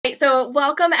So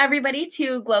welcome everybody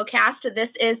to Glowcast.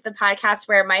 This is the podcast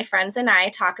where my friends and I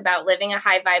talk about living a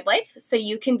high vibe life so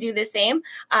you can do the same.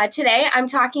 Today I'm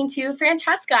talking to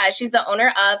Francesca. She's the owner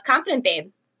of Confident Babe.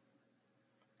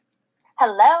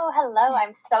 Hello.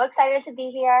 I'm so excited to be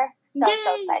here. So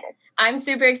excited. I'm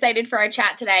super excited for our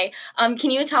chat today. Can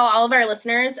you tell all of our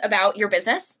listeners about your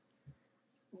business?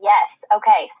 Yes.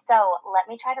 Okay. So let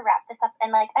me try to wrap this up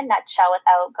in like a nutshell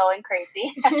without going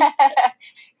crazy.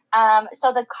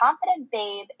 So the Confident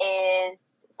Babe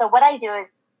so what I do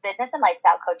is business and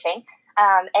lifestyle coaching.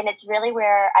 And it's really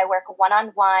where I work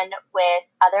one-on-one with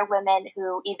other women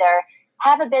who either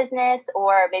have a business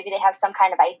or maybe they have some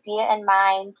kind of idea in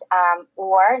mind,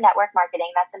 or network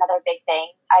marketing. That's another big thing.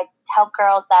 I help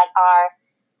girls that are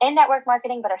in network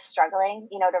marketing but are struggling,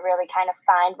 to really kind of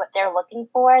find what they're looking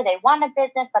for. They want a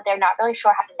business, but they're not really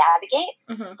sure how to navigate.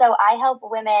 Mm-hmm. So I help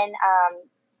women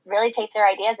really take their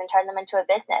ideas and turn them into a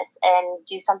business and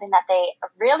do something that they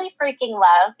really freaking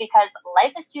love, because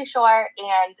life is too short,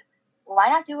 and why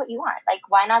not do what you want? Like,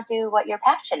 why not do what your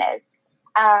passion is?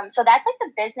 So that's like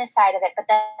the business side of it. But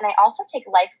then I also take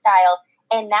lifestyle,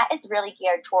 and that is really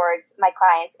geared towards my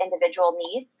clients' individual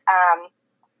needs.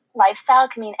 Lifestyle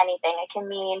can mean anything. It can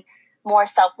mean more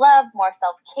self-love, more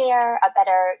self-care, a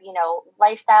better,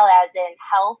 lifestyle as in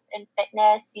health and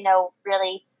fitness,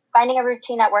 really finding a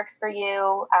routine that works for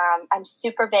you. I'm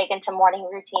super big into morning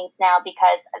routines now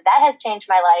because that has changed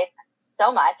my life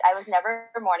so much. I was never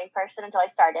a morning person until I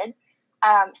started.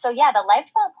 So yeah, the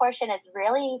lifestyle portion is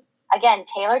really, again,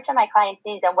 tailored to my clients'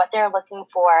 needs and what they're looking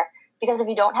for. Because if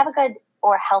you don't have a good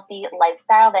or healthy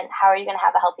lifestyle, then how are you going to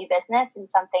have a healthy business and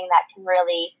something that can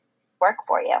really work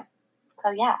for you?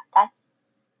 So yeah, that's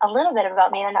a little bit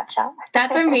about me in a nutshell.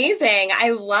 That's amazing. I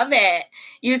love it.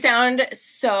 You sound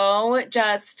so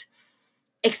just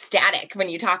ecstatic when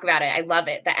you talk about it. I love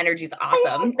it. The energy's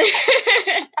awesome.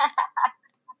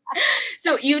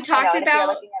 So you talked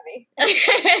about,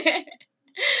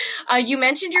 you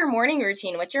mentioned your morning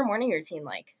routine. What's your morning routine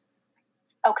like?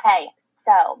 Okay.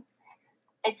 So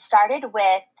it started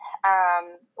with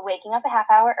waking up a half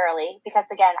hour early, because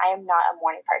again, I am not a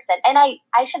morning person, and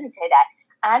I shouldn't say that.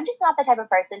 I'm just not the type of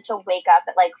person to wake up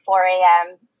at like 4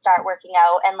 a.m., start working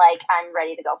out, and like I'm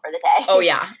ready to go for the day. Oh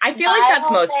yeah. I feel like that's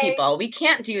most people. We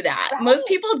can't do that. Right? Most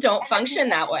people don't function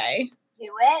that way. Do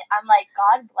it. I'm like,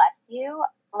 God bless you.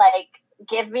 Like,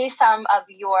 give me some of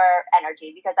your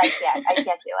energy, because I can't do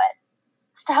it.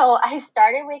 So I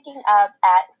started waking up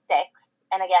at 6.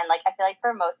 And again, like, I feel like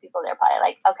for most people, they're probably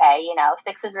like, okay,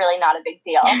 6 is really not a big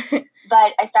deal.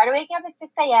 But I started waking up at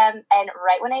 6 a.m. And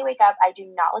right when I wake up, I do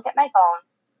not look at my phone.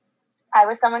 I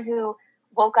was someone who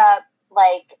woke up,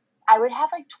 like, I would have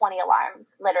like 20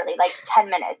 alarms, literally, like 10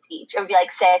 minutes each. It would be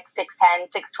like 6,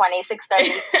 6:10, 6:20,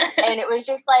 6:30. And it was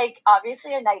just like,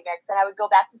 obviously a nightmare. Then I would go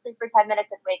back to sleep for 10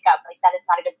 minutes and wake up. Like, that is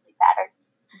not a good sleep pattern.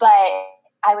 But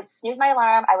I would snooze my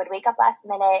alarm. I would wake up last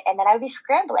minute, and then I would be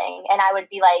scrambling, and I would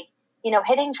be like,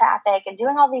 hitting traffic and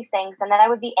doing all these things. And then I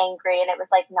would be angry, and it was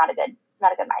like not a good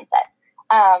mindset.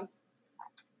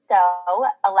 So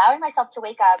allowing myself to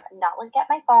wake up, not look at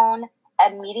my phone,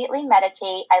 immediately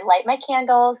meditate. I light my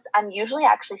candles. I'm usually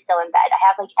actually still in bed. I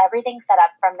have like everything set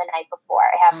up from the night before.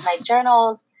 I have my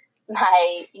journals,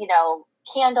 my,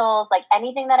 candles, like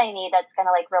anything that I need that's going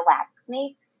to like relax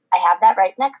me. I have that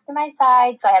right next to my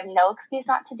side. So I have no excuse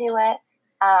not to do it.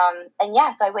 And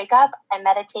yeah, so I wake up and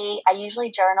meditate. I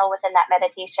usually journal within that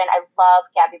meditation. I love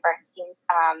Gabby Bernstein's,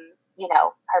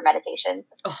 her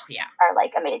meditations are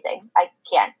like amazing. I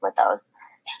can't with those.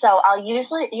 So I'll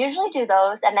usually do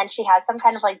those. And then she has some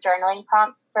kind of like journaling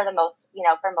prompt for most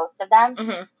of them.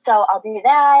 Mm-hmm. So I'll do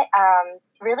that.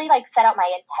 Really like set out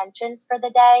my intentions for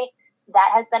the day.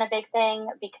 That has been a big thing,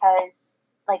 because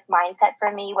like mindset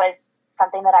for me was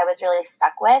something that I was really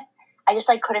stuck with. I just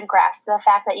like couldn't grasp the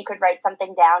fact that you could write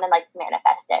something down and like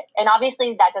manifest it. And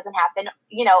obviously that doesn't happen,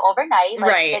 overnight.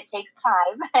 Like, right. It takes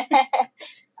time.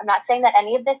 I'm not saying that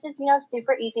any of this is,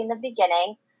 super easy in the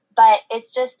beginning, but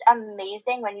it's just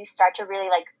amazing when you start to really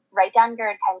like write down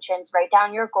your intentions, write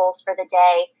down your goals for the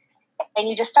day, and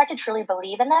you just start to truly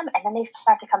believe in them, and then they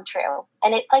start to come true.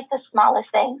 And it's like the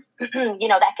smallest things,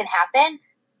 that can happen.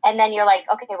 And then you're like,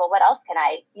 okay, well, what else can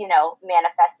I,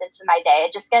 manifest into my day?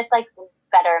 It just gets like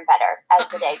better and better as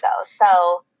the day goes.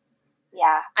 So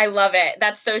yeah. I love it.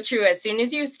 That's so true. As soon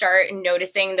as you start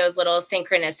noticing those little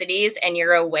synchronicities and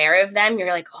you're aware of them,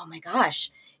 you're like, oh my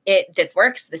gosh, this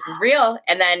works. This is real.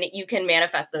 And then you can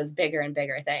manifest those bigger and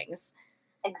bigger things.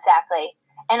 Exactly.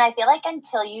 And I feel like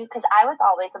because I was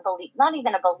always not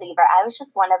even a believer. I was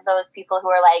just one of those people who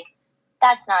are like,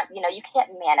 that's not, you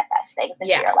can't manifest things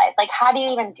into Yeah. your life. Like, how do you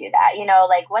even do that?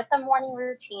 Like, what's a morning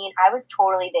routine? I was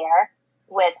totally there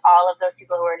with all of those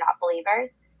people who are not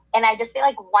believers. And I just feel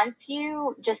like once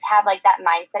you just have like that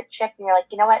mindset shift and you're like,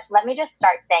 you know what, let me just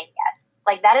start saying yes.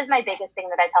 Like, that is my biggest thing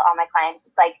that I tell all my clients.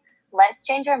 It's like, let's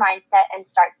change your mindset and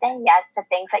start saying yes to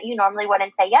things that you normally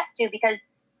wouldn't say yes to, because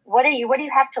what do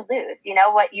you have to lose?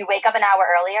 What, you wake up an hour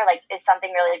earlier, like, is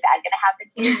something really bad going to happen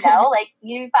to you? No, like,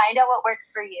 you find out what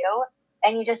works for you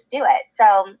and you just do it.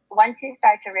 So once you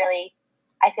start to really,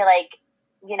 I feel like,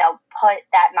 put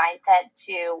that mindset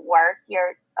to work,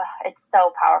 it's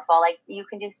so powerful. Like, you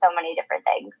can do so many different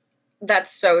things.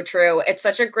 That's so true. It's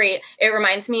such a great, it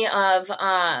reminds me of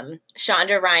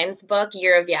Shonda Rhimes' book,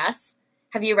 Year of Yes.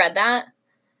 Have you read that?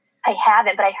 I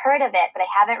haven't, but I heard of it, but I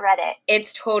haven't read it.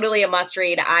 It's totally a must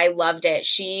read. I loved it.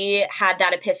 She had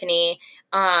that epiphany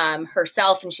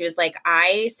herself, and she was like,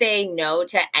 I say no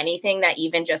to anything that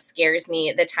even just scares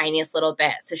me the tiniest little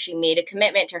bit. So she made a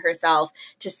commitment to herself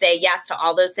to say yes to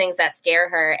all those things that scare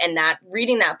her. And that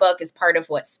reading that book is part of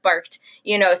what sparked,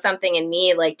 something in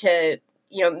me, like to,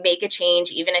 make a change,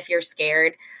 even if you're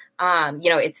scared.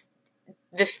 It's,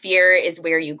 the fear is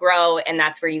where you grow, and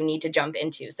that's where you need to jump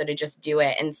into. So to just do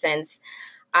it. And since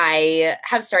I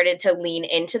have started to lean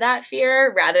into that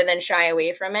fear rather than shy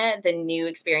away from it, the new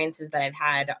experiences that I've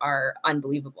had are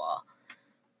unbelievable.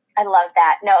 I love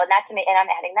that. No, and that's me. And I'm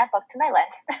adding that book to my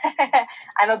list.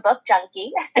 I'm a book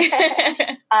junkie. But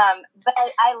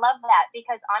I love that,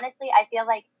 because honestly, I feel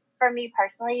like for me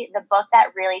personally, the book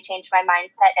that really changed my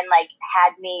mindset and like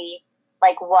had me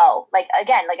like, whoa, like,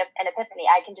 again, like an epiphany,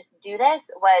 I can just do this,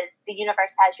 was The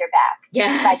Universe Has Your Back.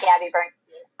 Yes. By Gabby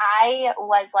Bernstein. I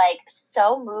was like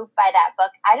so moved by that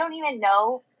book. I don't even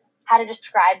know how to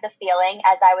describe the feeling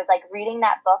as I was like reading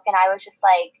that book. And I was just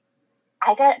like,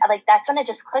 that's when it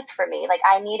just clicked for me. Like,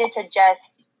 I needed to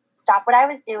just stop what I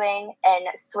was doing and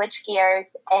switch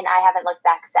gears. And I haven't looked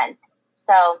back since.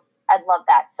 So I love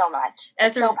that so much.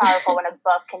 It's so powerful when a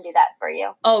book can do that for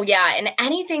you. Oh, yeah. And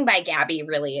anything by Gabby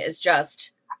really is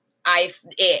just,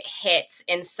 it hits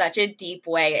in such a deep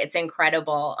way. It's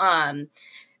incredible.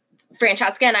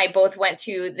 Francesca and I both went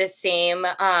to the same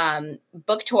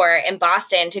book tour in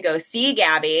Boston to go see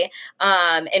Gabby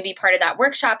and be part of that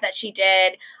workshop that she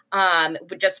did,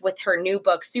 just with her new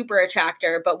book, Super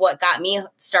Attractor. But what got me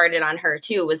started on her,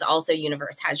 too, was also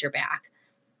Universe Has Your Back.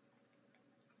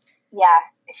 Yeah,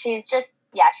 she's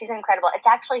incredible. It's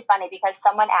actually funny because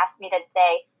someone asked me to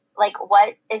say, like,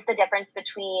 what is the difference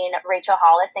between Rachel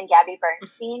Hollis and Gabby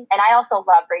Bernstein? And I also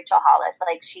love Rachel Hollis.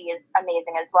 Like, she is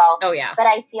amazing as well. Oh, yeah. But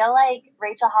I feel like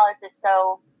Rachel Hollis is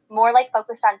so more like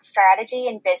focused on strategy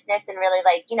and business and really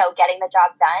like, getting the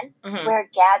job done. Mm-hmm. Where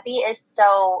Gabby is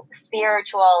so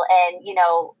spiritual and,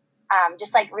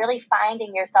 just like really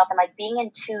finding yourself and like being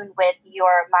in tune with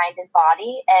your mind and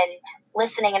body and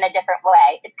listening in a different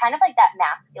way. It's kind of like that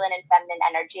masculine and feminine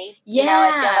energy. Yeah.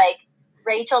 I feel like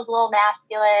Rachel's a little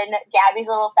masculine, Gabby's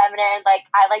a little feminine. Like,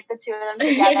 I like the two of them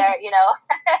together,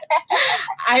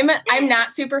 I'm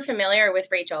not super familiar with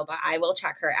Rachel, but I will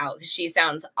check her out because she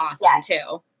sounds awesome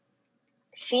too.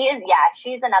 She's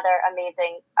another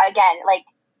amazing, again, like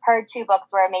her two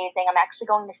books were amazing. I'm actually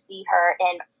going to see her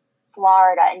in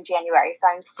Florida in January, so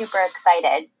I'm super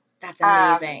excited. That's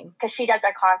amazing. Because she does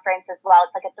a conference as well.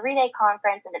 It's like a 3-day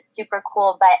conference and it's super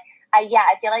cool. But I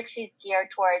feel like she's geared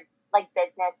towards like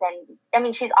business. And I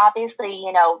mean, she's obviously,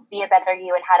 be a better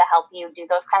you and how to help you do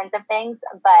those kinds of things.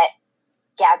 But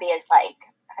Gabby is like,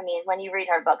 I mean, when you read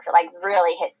her books, it like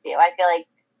really hits you. I feel like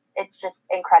it's just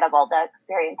incredible, the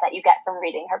experience that you get from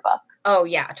reading her book. Oh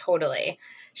yeah, totally.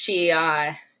 She's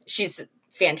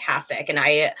fantastic. And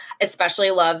I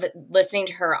especially love listening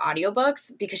to her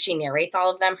audiobooks because she narrates all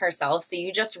of them herself. So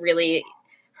you just really,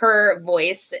 her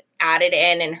voice added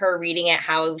in and her reading it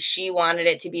how she wanted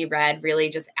it to be read really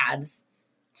just adds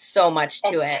so much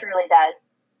to it. It truly does.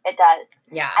 It does.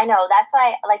 Yeah. I know. That's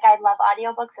why I love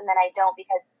audiobooks and then I don't,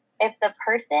 because if the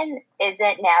person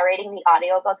isn't narrating the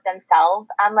audiobook themselves,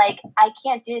 I'm like, I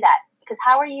can't do that, because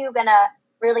how are you going to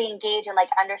really engage and like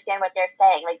understand what they're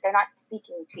saying? Like, they're not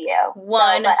speaking to you.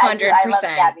 100%. I love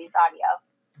Gabby's audio.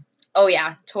 Oh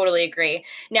yeah, totally agree.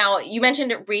 Now, you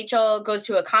mentioned Rachel goes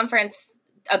to a conference,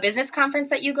 a business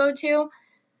conference that you go to.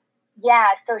 Yeah,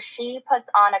 so she puts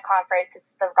on a conference.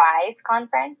 It's the Rise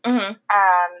conference. Mm-hmm.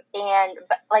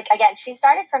 But like, again, she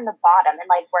started from the bottom and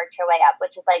like worked her way up,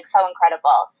 which is like so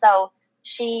incredible. So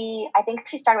I think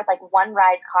she started with like one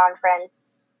Rise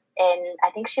conference I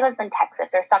think she lives in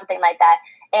Texas or something like that.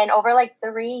 And over like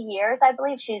 3 years, I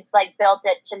believe she's like built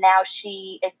it to now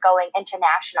she is going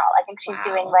international. I think she's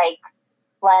doing like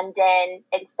London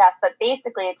and stuff. But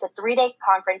basically, it's a 3-day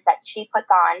conference that she puts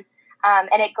on,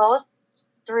 and it goes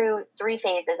through 3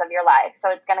 phases of your life. So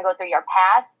it's going to go through your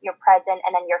past, your present,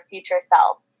 and then your future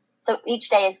self. So each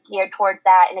day is geared towards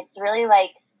that, and it's really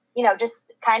like, you know,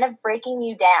 just kind of breaking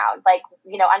you down, like,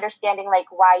 you know, understanding like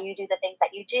why you do the things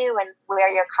that you do and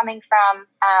where you're coming from,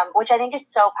 which I think is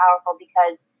so powerful,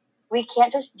 because we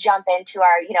can't just jump into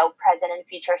our, you know, present and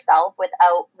future self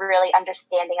without really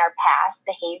understanding our past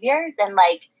behaviors and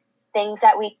like things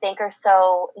that we think are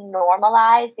so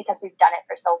normalized because we've done it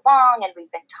for so long and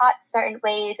we've been taught certain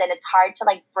ways, and it's hard to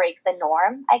like break the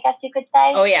norm, I guess you could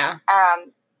say. Oh yeah.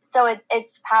 So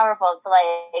it's powerful to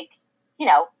like, you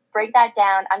know, break that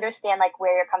down, understand like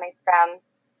where you're coming from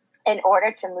in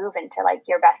order to move into like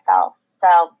your best self.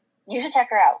 So you should check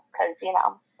her out, because, you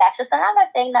know, that's just another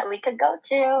thing that we could go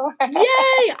to.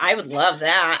 Yay! I would love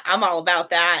that. I'm all about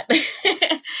that.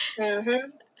 Mm-hmm.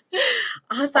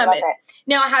 Awesome.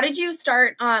 Now, how did you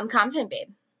start Confident Babe?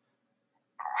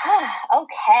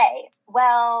 Okay.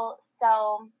 Well,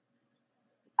 so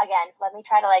again, let me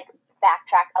try to like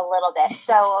backtrack a little bit.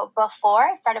 So before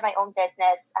I started my own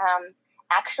business,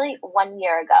 actually 1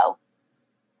 year ago,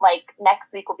 like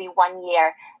next week will be 1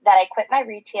 year that I quit my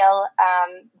retail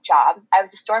job. I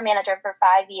was a store manager for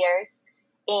 5 years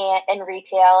in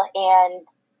retail, and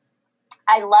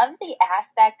I love the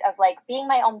aspect of like being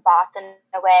my own boss in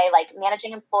a way, like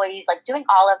managing employees, like doing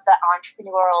all of the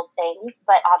entrepreneurial things.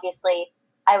 But obviously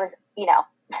I was, you know,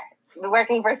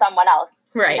 working for someone else,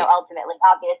 right? You know, ultimately,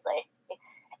 obviously.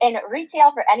 In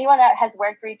retail, for anyone that has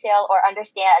worked retail or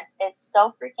understands, is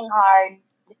so freaking hard.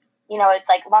 You know, it's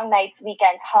like long nights,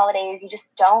 weekends, holidays. You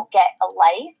just don't get a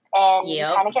life, and you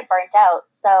kind of get burnt out.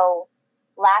 So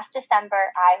last December,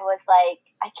 I was like,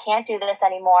 I can't do this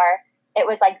anymore. It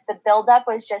was like the buildup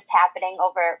was just happening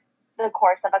over the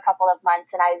course of a couple of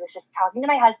months. And I was just talking to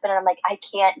my husband, and I'm like, I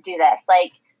can't do this.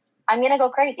 Like, I'm going to go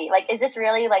crazy. Like, is this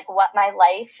really like what my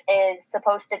life is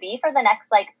supposed to be for the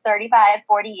next like 35,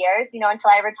 40 years, you know, until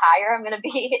I retire? I'm going to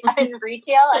be in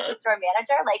retail as a store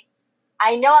manager. Like,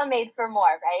 I know I'm made for more,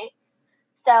 right?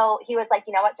 So he was like,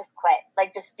 you know what, just quit.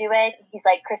 Like, just do it. He's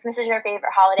like, Christmas is your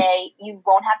favorite holiday. You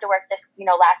won't have to work this, you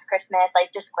know, last Christmas.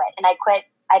 Like, just quit. And I quit.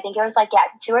 I think it was like,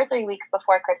 2 or 3 weeks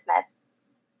before Christmas.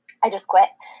 I just quit.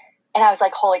 And I was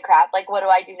like, holy crap, like, what do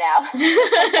I do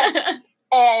now?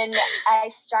 And I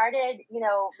started, you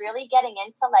know, really getting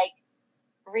into like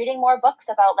reading more books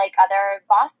about like other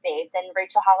boss babes, and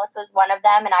Rachel Hollis was one of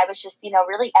them. And I was just, you know,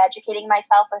 really educating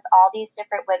myself with all these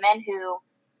different women who,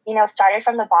 you know, started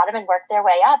from the bottom and worked their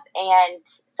way up. And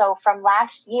so from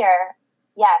last year,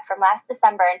 from last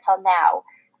December until now,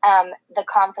 the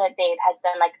Confident Babe has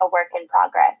been like a work in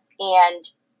progress. And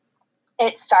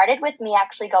it started with me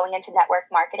actually going into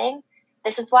network marketing.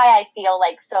 This is why I feel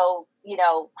like so, you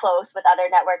know, close with other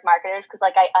network marketers, because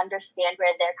like I understand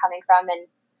where they're coming from and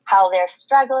how they're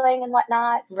struggling and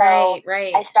whatnot. So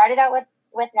right. I started out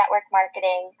with network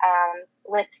marketing,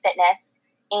 with fitness,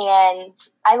 and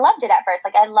I loved it at first.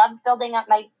 Like, I loved building up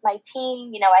my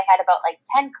team. You know, I had about like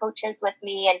 10 coaches with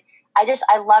me, and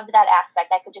I loved that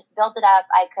aspect. I could just build it up.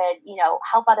 I could, you know,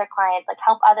 help other clients, like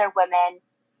help other women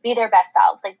be their best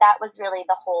selves. Like, that was really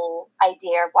the whole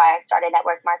idea of why I started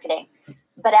network marketing.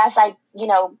 But as I, you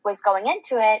know, was going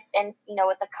into it, and, you know,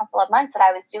 with a couple of months that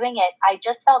I was doing it, I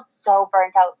just felt so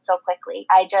burnt out so quickly.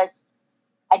 I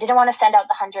didn't want to send out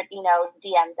the 100, you know,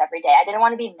 DMs every day. I didn't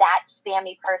want to be that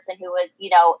spammy person who was, you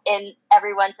know, in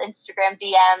everyone's Instagram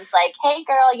DMs, like, hey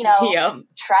girl, you know,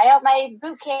 try out my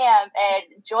boot camp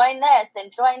and join this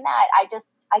and join that.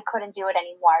 I couldn't do it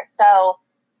anymore. So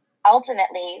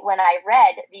ultimately, when I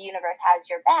read The Universe Has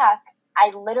Your Back, I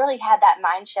literally had that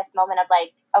mind shift moment of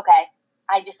like, okay,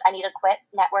 I need to quit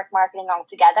network marketing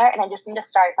altogether, and I just need to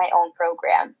start my own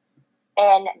program.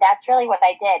 And that's really what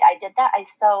I did. I did that.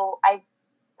 I've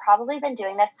probably been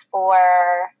doing this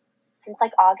since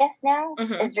like August now,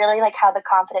 is really like how the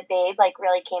Confident Babe like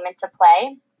really came into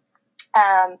play.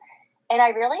 And I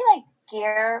really like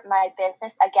gear my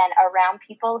business again around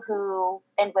people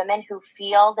and women who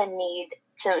feel the need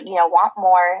to, you know, want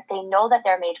more. They know that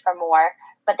they're made for more,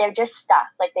 but they're just stuck.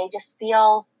 Like, they just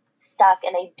feel stuck,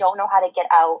 and they don't know how to get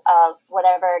out of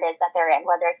whatever it is that they're in,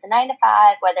 whether it's a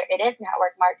 9-to-5, whether it is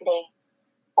network marketing,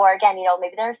 or again, you know,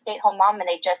 maybe they're a stay-at-home mom and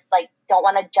they just like don't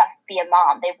want to just be a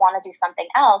mom. They want to do something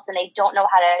else, and they don't know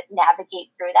how to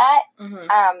navigate through that.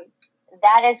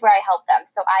 That is where I help them.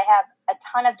 So I have a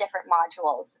ton of different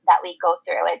modules that we go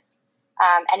through. It's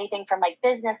anything from like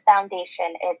business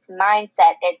foundation, it's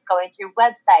mindset, it's going through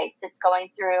websites, it's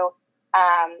going through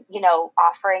you know,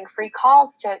 offering free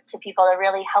calls to people to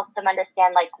really help them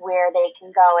understand like where they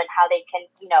can go and how they can,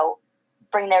 you know,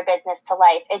 bring their business to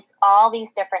life. It's all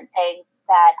these different things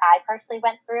that I personally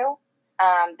went through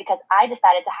because I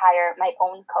decided to hire my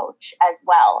own coach as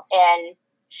well. And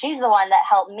she's the one that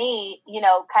helped me, you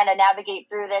know, kind of navigate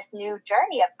through this new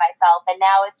journey of myself. And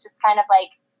now it's just kind of like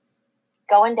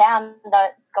going down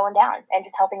and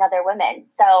just helping other women.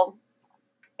 So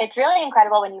it's really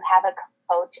incredible when you have a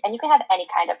coach, and you can have any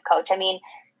kind of coach. I mean,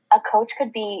 a coach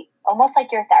could be almost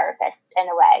like your therapist in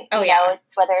a way. Oh, you yeah. know,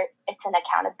 it's whether it's an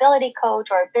accountability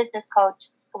coach or a business coach,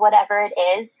 whatever it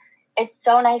is. It's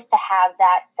so nice to have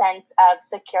that sense of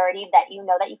security that you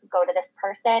know that you can go to this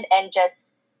person and just,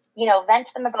 you know, vent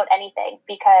to them about anything,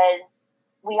 because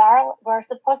we're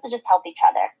supposed to just help each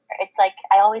other. It's like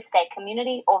I always say,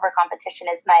 community over competition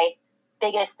is my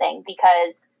biggest thing,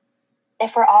 because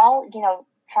if we're all, you know,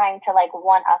 trying to like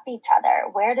one up each other,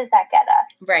 where does that get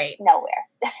us? Right.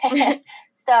 Nowhere.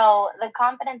 So the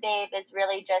Confident Babe is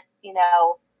really just, you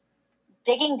know,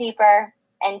 digging deeper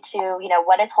into, you know,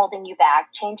 what is holding you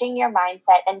back, changing your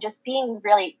mindset, and just being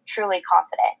really truly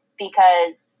confident,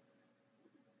 because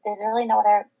there's really no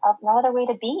other way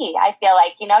to be. I feel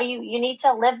like, you know, you need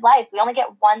to live life. We only get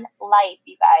one life,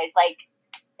 you guys. Like,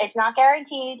 it's not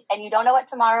guaranteed, and you don't know what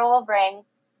tomorrow will bring.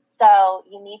 So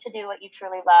you need to do what you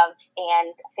truly love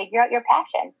and figure out your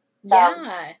passion. So,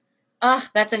 yeah. Oh,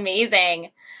 that's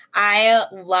amazing. I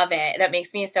love it. That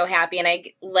makes me so happy. And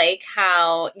I like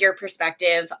how your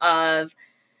perspective of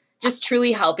just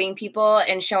truly helping people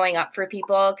and showing up for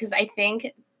people, because I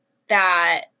think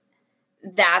that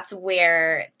that's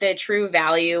where the true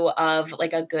value of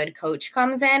like a good coach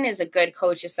comes in. Is a good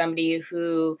coach is somebody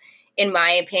who, in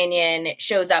my opinion,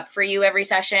 shows up for you every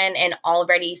session and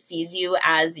already sees you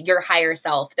as your higher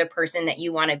self, the person that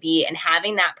you want to be. And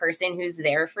having that person who's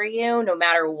there for you no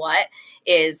matter what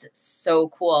is so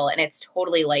cool. And it's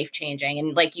totally life-changing.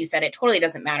 And like you said, it totally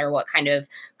doesn't matter what kind of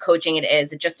coaching it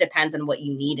is. It just depends on what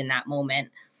you need in that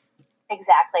moment.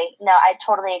 Exactly. No, I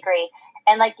totally agree.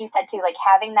 And like you said too, like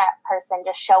having that person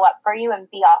just show up for you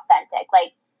and be authentic.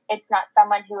 Like, it's not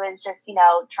someone who is just, you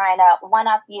know, trying to one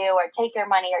up you or take your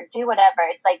money or do whatever.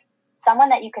 It's like someone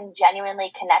that you can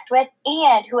genuinely connect with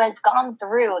and who has gone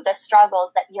through the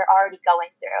struggles that you're already going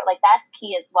through. Like, that's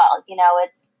key as well. You know,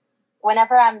 it's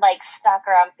whenever I'm like stuck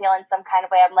or I'm feeling some kind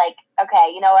of way, I'm like,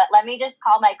 okay, you know what? Let me just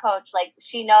call my coach. Like,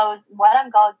 she knows what I'm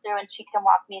going through and she can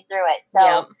walk me through it. So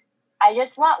Yep. I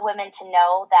just want women to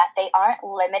know that they aren't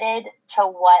limited to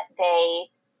what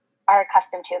they are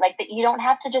accustomed to. Like, that you don't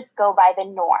have to just go by the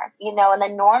norm, you know. And the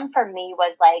norm for me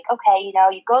was like, okay, you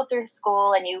know, you go through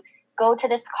school and you go to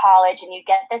this college and you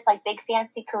get this like big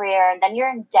fancy career, and then you're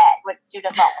in debt with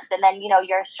student loans, and then, you know,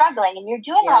 you're struggling and you're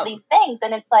doing all these things,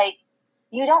 and it's like,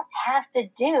 you don't have to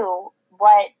do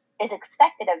what is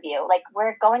expected of you. Like,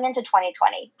 we're going into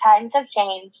 2020, times have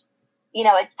changed. You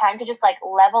know, it's time to just like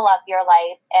level up your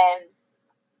life and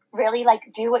really like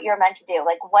do what you're meant to do.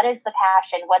 Like, what is the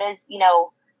passion? What is, you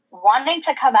know, wanting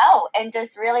to come out and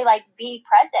just really like be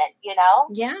present, you know?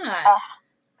 Yeah. Oh,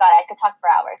 God, I could talk for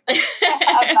hours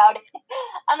about it.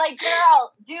 I'm like,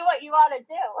 girl, do what you want to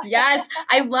do. Yes,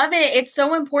 I love it. It's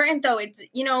so important though. It's,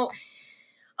 you know,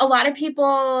 a lot of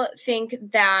people think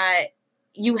that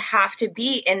you have to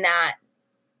be in that,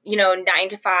 you know, 9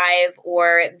 to 5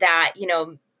 or that, you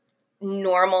know,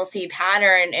 normalcy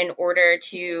pattern in order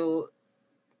to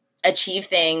achieve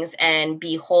things and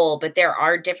be whole. But there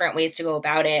are different ways to go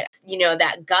about it. You know,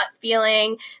 that gut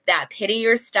feeling, that pit of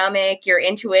your stomach, your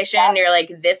intuition, Yep. You're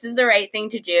like, this is the right thing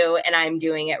to do and I'm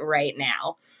doing it right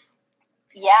now.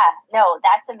 Yeah, no,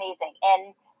 that's amazing.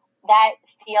 And that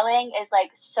feeling is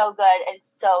like so good and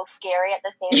so scary at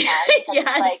the same time. Because Yes.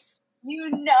 it's like,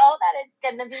 you know that it's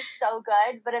going to be so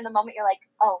good, but in the moment you're like,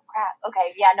 oh crap,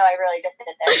 okay, yeah, no, I really just did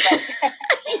this. Like,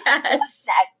 Yes. what's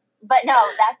next? But no,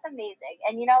 that's amazing.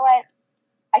 And you know what?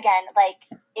 Again, like,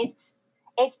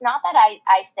 it's not that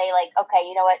I say like, okay,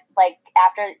 you know what, like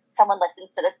after someone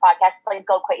listens to this podcast, it's like,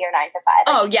 go quit your 9 to 5. Like,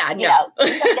 Oh yeah, you no. know,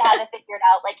 you have to figure it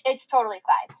out. Like, it's totally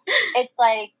fine. It's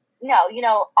like, no, you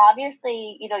know,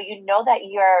 obviously, you know that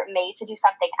you're made to do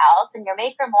something else and you're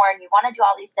made for more and you want to do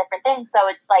all these different things. So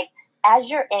it's like,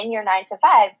 as you're in your 9 to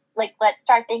 5, like, let's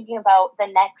start thinking about the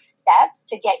next steps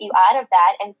to get you out of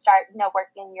that and start, you know,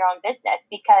 working your own business.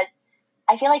 Because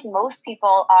I feel like most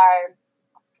people are,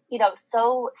 you know,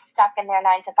 so stuck in their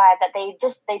 9 to 5 that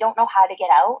they don't know how to get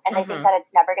out, and they think that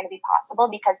it's never going to be possible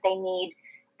because they need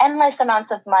endless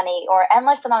amounts of money or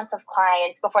endless amounts of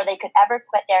clients before they could ever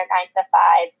quit their 9 to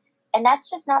 5. And that's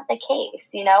just not the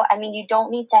case. You know, I mean, you don't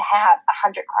need to have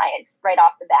 100 clients right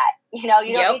off the bat. You know,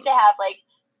 you don't need to have like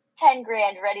 10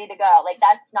 grand ready to go. Like,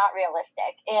 that's not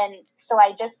realistic. And so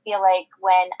I just feel like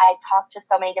when I talk to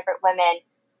so many different women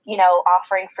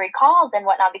offering free calls and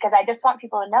whatnot, because I just want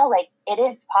people to know, like, it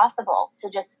is possible to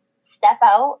just step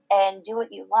out and do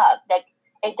what you love. Like,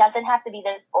 it doesn't have to be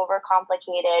this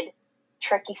overcomplicated,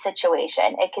 tricky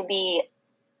situation. It can be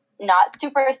not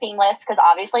super seamless, because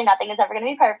obviously nothing is ever going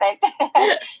to be perfect,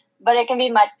 but it can be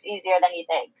much easier than you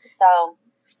think. So,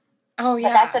 oh yeah,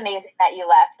 but that's amazing that you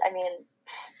left. I mean,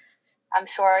 I'm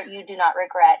sure you do not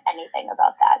regret anything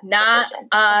about that. Not decision.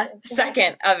 a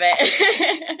second of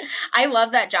it. I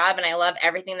love that job, and I love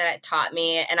everything that it taught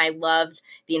me, and I loved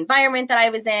the environment that I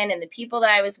was in and the people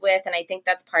that I was with. And I think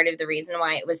that's part of the reason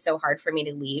why it was so hard for me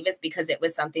to leave, is because it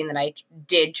was something that I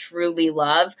did truly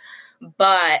love.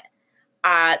 But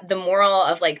the moral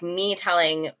of like me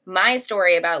telling my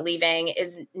story about leaving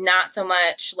is not so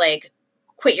much like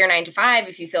quit your 9 to 5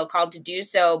 if you feel called to do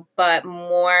so, but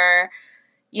more,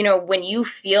 when you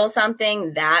feel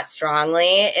something that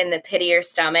strongly in the pit of your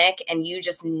stomach and you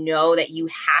just know that you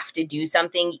have to do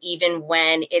something, even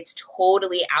when it's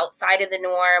totally outside of the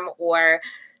norm or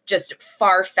just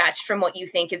far-fetched from what you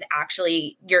think is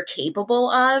actually you're capable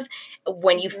of,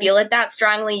 when you feel it that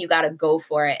strongly, you got to go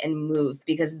for it and move,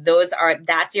 because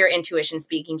that's your intuition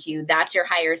speaking to you. That's your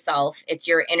higher self. It's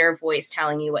your inner voice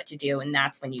telling you what to do. And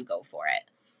that's when you go for it.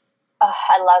 Oh,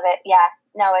 I love it. Yeah.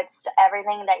 No, it's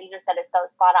everything that you just said is so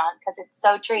spot on, because it's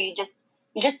so true. You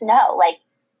just know, like,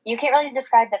 you can't really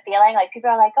describe the feeling. Like, people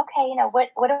are like, okay,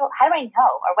 how do I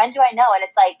know? Or when do I know? And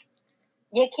it's like,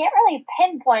 you can't really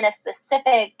pinpoint a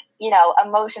specific,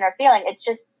 emotion or feeling. It's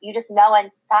just, you just know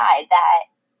inside that,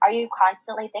 are you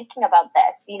constantly thinking about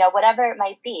this? Whatever it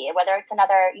might be, whether it's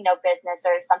another, business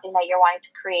or something that you're wanting to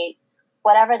create,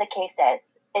 whatever the case is.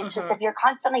 It's just, if you're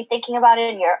constantly thinking about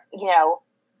it and you're,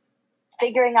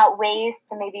 figuring out ways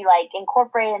to maybe like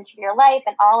incorporate into your life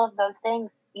and all of those things,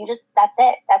 that's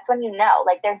it. That's when you know,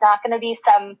 like, there's not going to be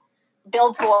some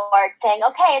billboard saying,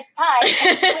 okay, it's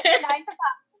time. Quit your 9 to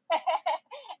 5.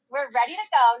 We're ready to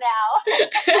go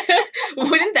now.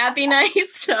 Wouldn't that be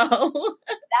nice though?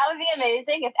 That would be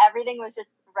amazing if everything was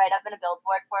just right up in a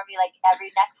billboard for me. Like,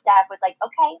 every next step was like,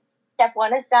 okay, step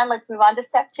 1 is done. Let's move on to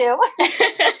step 2.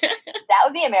 That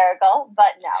would be a miracle,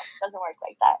 but no, it doesn't work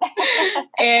like that.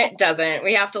 It doesn't.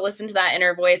 We have to listen to that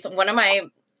inner voice. One of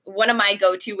my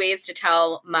go-to ways to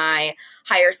tell my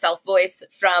higher self voice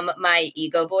from my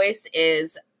ego voice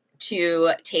is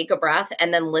to take a breath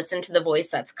and then listen to the voice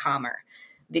that's calmer.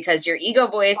 Because your ego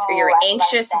voice or your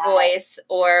anxious voice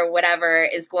or whatever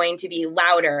is going to be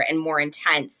louder and more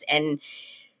intense and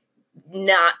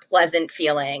not pleasant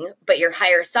feeling. But your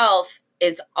higher self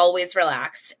is always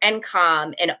relaxed and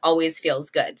calm and always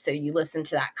feels good. So you listen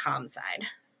to that calm side.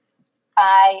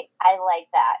 I like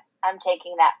that. I'm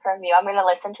taking that from you. I'm going to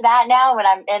listen to that now when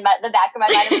I'm in the back of my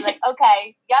mind. I'm like,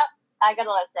 okay, yep, I got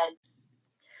to listen.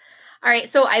 All right.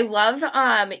 So I love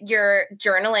your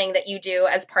journaling that you do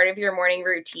as part of your morning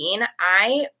routine.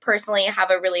 I personally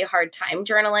have a really hard time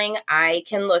journaling. I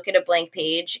can look at a blank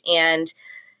page and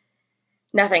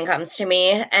nothing comes to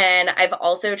me. And I've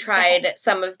also tried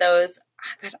some of those.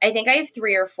 Gosh, I think I have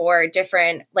 3 or 4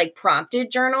 different like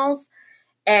prompted journals,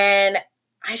 and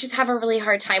I just have a really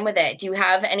hard time with it. Do you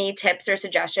have any tips or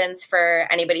suggestions for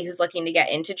anybody who's looking to get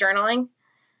into journaling?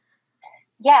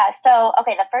 Yeah. So,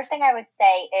 okay, the first thing I would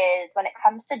say is, when it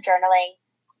comes to journaling,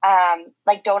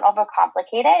 like, don't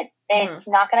overcomplicate it. It's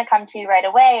not going to come to you right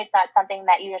away. It's not something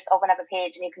that you just open up a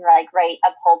page and you can like write a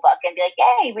whole book and be like,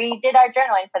 "Yay, we did our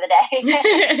journaling for the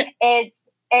day."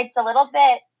 It's a little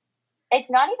bit. It's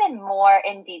not even more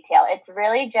in detail. It's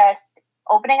really just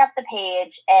opening up the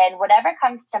page and whatever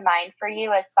comes to mind for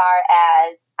you, as far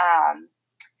as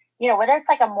whether it's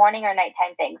like a morning or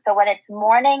nighttime thing. So when it's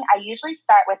morning, I usually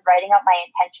start with writing out my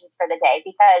intentions for the day,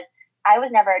 because I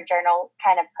was never a journal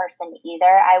kind of person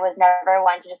either. I was never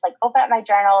one to just like open up my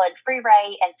journal and free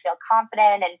write and feel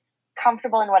confident and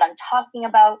comfortable in what I'm talking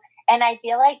about. And I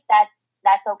feel like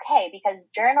that's okay, because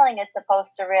journaling is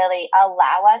supposed to really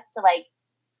allow us to like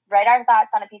write our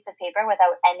thoughts on a piece of paper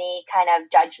without any kind of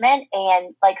judgment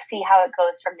and like see how it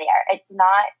goes from there. It's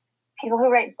not people who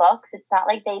write books. It's not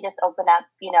like they just open up,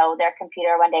 their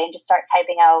computer one day and just start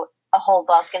typing out a whole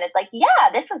book and it's like,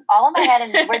 yeah, this was all in my head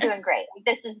and we're doing great.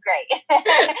 This is great.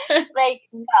 Like,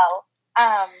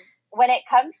 no. When it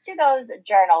comes to those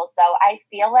journals though, I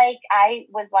feel like I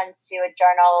was once too a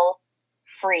journal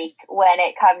freak when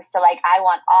it comes to like, I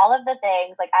want all of the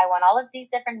things, like I want all of these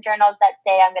different journals that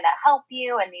say I'm going to help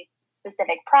you and these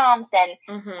specific prompts and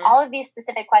all of these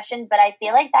specific questions. But I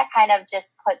feel like that kind of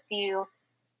just puts you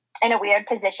in a weird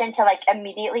position to like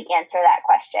immediately answer that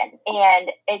question.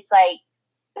 And it's like,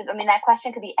 I mean, that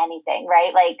question could be anything,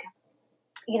 right? Like,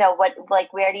 what,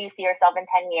 like, where do you see yourself in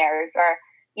 10 years? Or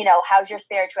how's your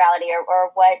spirituality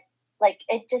or what, like,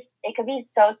 it could be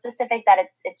so specific that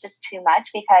it's just too much,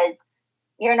 because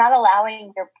you're not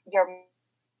allowing your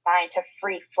mind to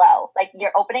free flow. Like,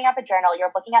 you're opening up a journal,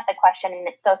 you're looking at the question, and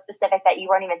it's so specific that you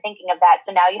weren't even thinking of that.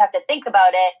 So now you have to think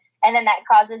about it. And then that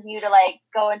causes you to like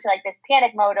go into like this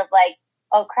panic mode of like,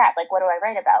 oh crap, like, what do I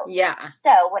write about? Yeah.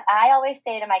 So what I always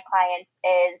say to my clients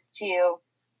is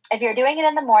if you're doing it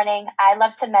in the morning, I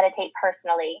love to meditate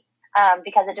personally,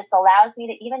 because it just allows me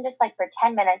to, even just like for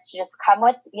 10 minutes, to just come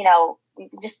with,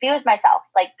 just be with myself,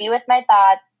 like be with my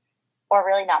thoughts, or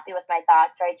really not be with my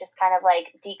thoughts, right? Just kind of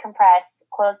like decompress,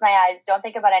 close my eyes, don't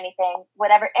think about anything.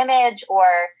 Whatever image or,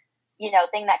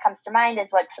 thing that comes to mind is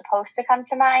what's supposed to come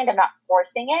to mind. I'm not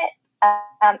forcing it.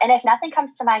 And if nothing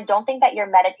comes to mind, don't think that you're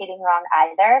meditating wrong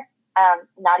either.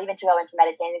 Not even to go into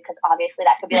meditating, because obviously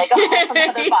that could be like a whole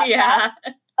other podcast. Yeah.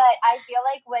 But I feel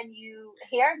like when you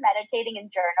hear meditating and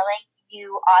journaling,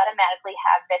 you automatically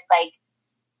have this like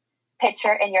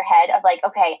picture in your head of like,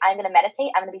 okay, I'm going to meditate.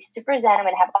 I'm going to be super zen. I'm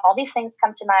going to have all these things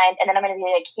come to mind, and then I'm going to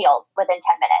be like healed within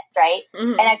 10 minutes. Right.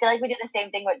 Mm-hmm. And I feel like we do the same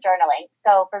thing with journaling.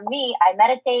 So for me, I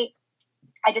meditate.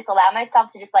 I just allow myself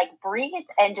to just like breathe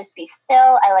and just be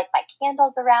still. I like my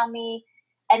candles around me.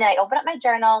 And then I open up my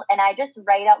journal and I just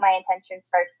write out my intentions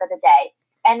first for the day.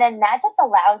 And then that just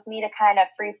allows me to kind of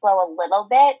free flow a little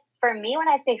bit. For me, when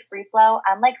I say free flow,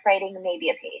 I'm like writing maybe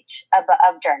a page of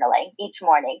journaling each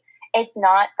morning. It's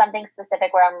not something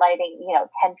specific where I'm writing,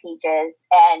 10 pages.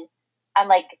 And I'm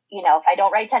like, if I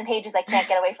don't write 10 pages, I can't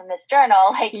get away from this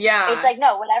journal. Like, yeah. It's like,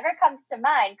 no, whatever comes to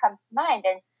mind comes to mind.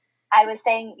 And I was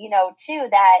saying, too,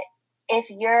 that if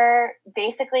you're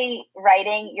basically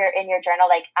writing in your journal,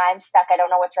 like, I'm stuck, I don't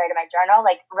know what to write in my journal,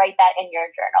 like, write that in your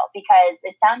journal, because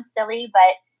it sounds silly,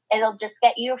 but it'll just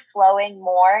get you flowing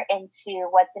more into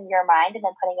what's in your mind and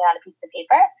then putting it on a piece of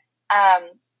paper.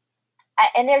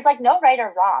 And there's like no right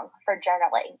or wrong for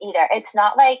journaling either. It's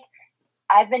not like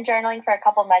I've been journaling for a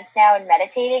couple months now and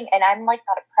meditating, and I'm like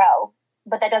not a pro.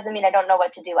 But that doesn't mean I don't know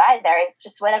what to do either. It's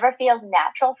just whatever feels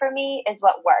natural for me is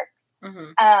what works.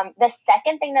 Mm-hmm. The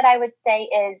second thing that I would say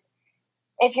is,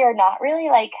 if you're not really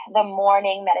like the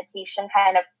morning meditation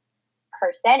kind of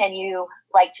person and you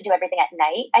like to do everything at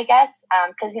night, I guess,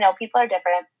 because, people are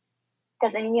different.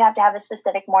 Doesn't mean you have to have a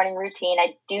specific morning routine.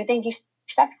 I do think you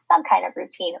should have some kind of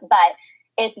routine. But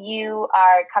if you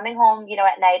are coming home,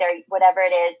 at night or whatever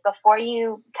it is, before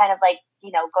you kind of like,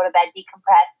 go to bed,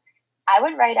 decompress, I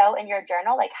would write out in your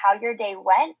journal like how your day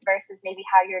went versus maybe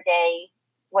how your day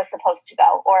was supposed to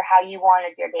go, or how you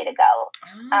wanted your day to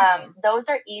go. Those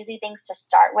are easy things to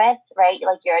start with, right?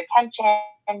 Like your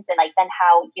intentions and like then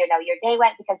how, your day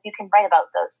went, because you can write about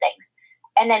those things.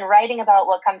 And then writing about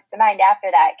what comes to mind after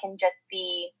that can just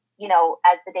be,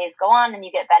 as the days go on and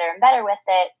you get better and better with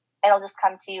it, it'll just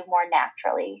come to you more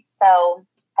naturally. So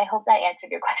I hope that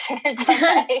answered your question. It does.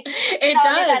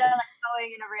 I'm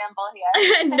going in a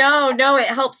ramble here. No, it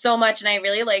helps so much. And I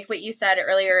really like what you said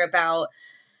earlier about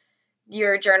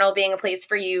your journal being a place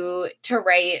for you to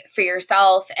write for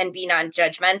yourself and be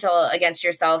non-judgmental against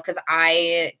yourself. Because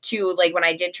I too, like when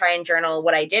I did try and journal,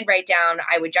 what I did write down,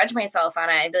 I would judge myself on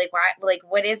it. I'd be like, why? Like,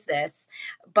 what is this?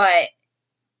 But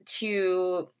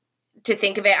to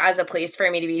think of it as a place for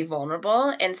me to be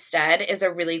vulnerable instead is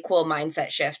a really cool mindset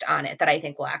shift on it that I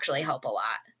think will actually help a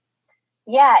lot.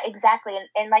 Yeah, exactly.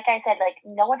 And like I said, like,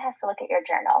 no one has to look at your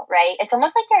journal, right? It's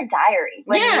almost like your diary.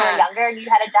 When you were younger and you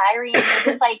had a diary and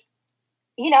you're just like,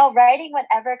 writing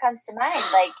whatever comes to mind.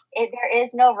 Like, there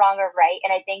is no wrong or right.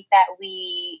 And I think that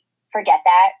we forget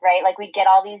that, right? Like, we get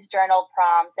all these journal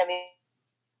prompts and we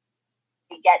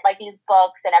get like these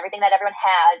books and everything that everyone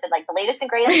has and like the latest and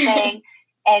greatest thing.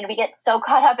 And we get so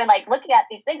caught up in like looking at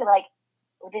these things and like,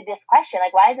 this question,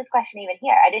 like, why is this question even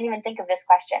here? I didn't even think of this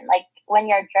question. Like, when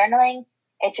you're journaling,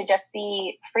 it should just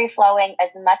be free flowing as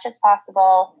much as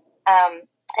possible.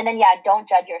 And then, don't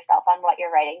judge yourself on what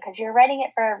you're writing, because you're writing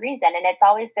it for a reason. And it's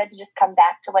always good to just come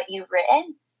back to what you've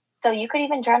written. So you could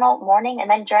even journal morning and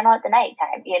then journal at the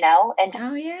nighttime, and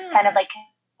just kind of like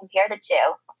compare the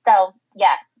two. So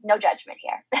no judgment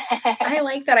here. I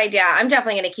like that idea. I'm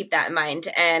definitely going to keep that in mind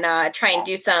and try and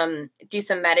do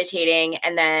some meditating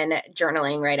and then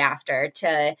journaling right after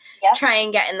to try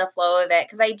and get in the flow of it.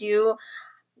 Because I do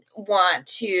want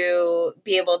to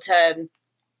be able to,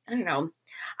 I don't know,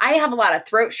 I have a lot of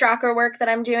throat chakra work that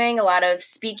I'm doing, a lot of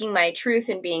speaking my truth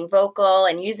and being vocal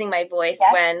and using my voice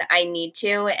when I need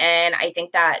to. And I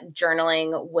think that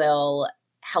journaling will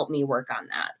help me work on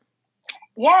that.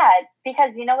 Yeah,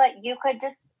 because you know what, you could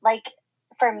just like,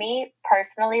 for me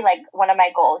personally, like one of my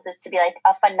goals is to be like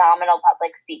a phenomenal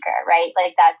public speaker, right?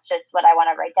 Like that's just what I want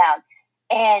to write down.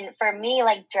 And for me,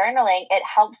 like journaling, it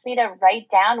helps me to write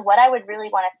down what I would really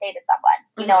want to say to someone,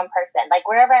 you know, in person, like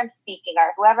wherever I'm speaking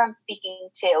or whoever I'm speaking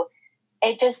to.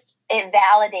 It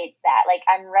validates that. Like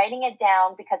I'm writing it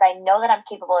down because I know that I'm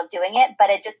capable of doing it,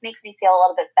 but it just makes me feel a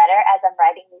little bit better as I'm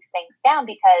writing these things down,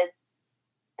 because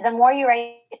the more you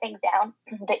write things down,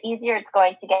 the easier it's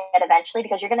going to get eventually,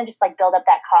 because you're going to just like build up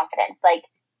that confidence. Like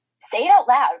say it out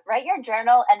loud, write your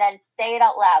journal and then say it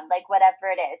out loud, like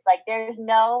whatever it is. Like there's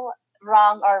no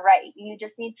wrong or right. You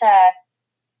just need to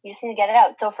get it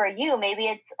out. So for you, maybe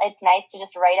it's nice to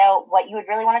just write out what you would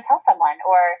really want to tell someone,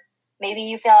 or maybe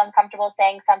you feel uncomfortable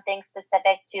saying something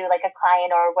specific to like a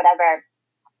client or whatever.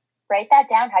 Write that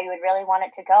down how you would really want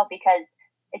it to go, because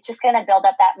it's just going to build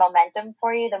up that momentum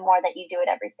for you the more that you do it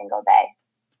every single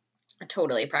day.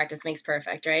 Totally. Practice makes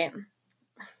perfect, right?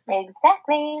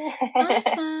 Exactly.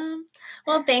 Awesome.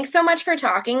 Well, thanks so much for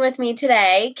talking with me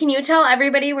today. Can you tell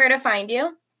everybody where to find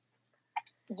you?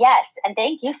 Yes, and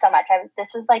thank you so much.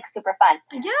 This was like super fun.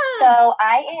 Yeah. So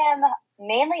I am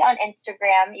mainly on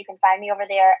Instagram. You can find me over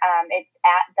there. It's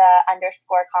at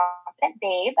 @the_confident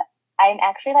babe. I'm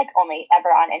actually like only ever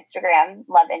on Instagram.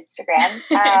 Love Instagram.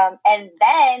 And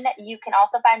then you can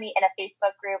also find me in a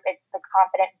Facebook group. It's the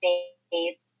Confident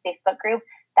Babes Facebook group.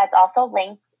 That's also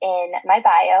linked in my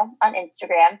bio on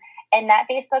Instagram. And that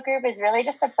Facebook group is really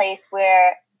just a place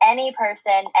where any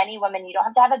person, any woman, you don't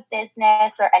have to have a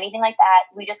business or anything like that.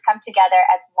 We just come together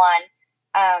as one.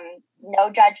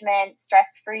 No judgment,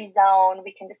 stress-free zone.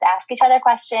 We can just ask each other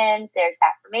questions. There's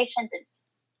affirmations and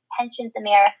intentions in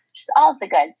there. Just all of the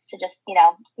goods to just,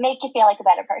 make you feel like a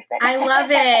better person. I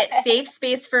love it. Safe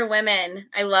space for women.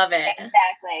 I love it.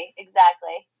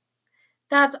 Exactly.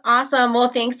 That's awesome. Well,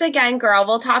 thanks again, girl.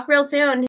 We'll talk real soon.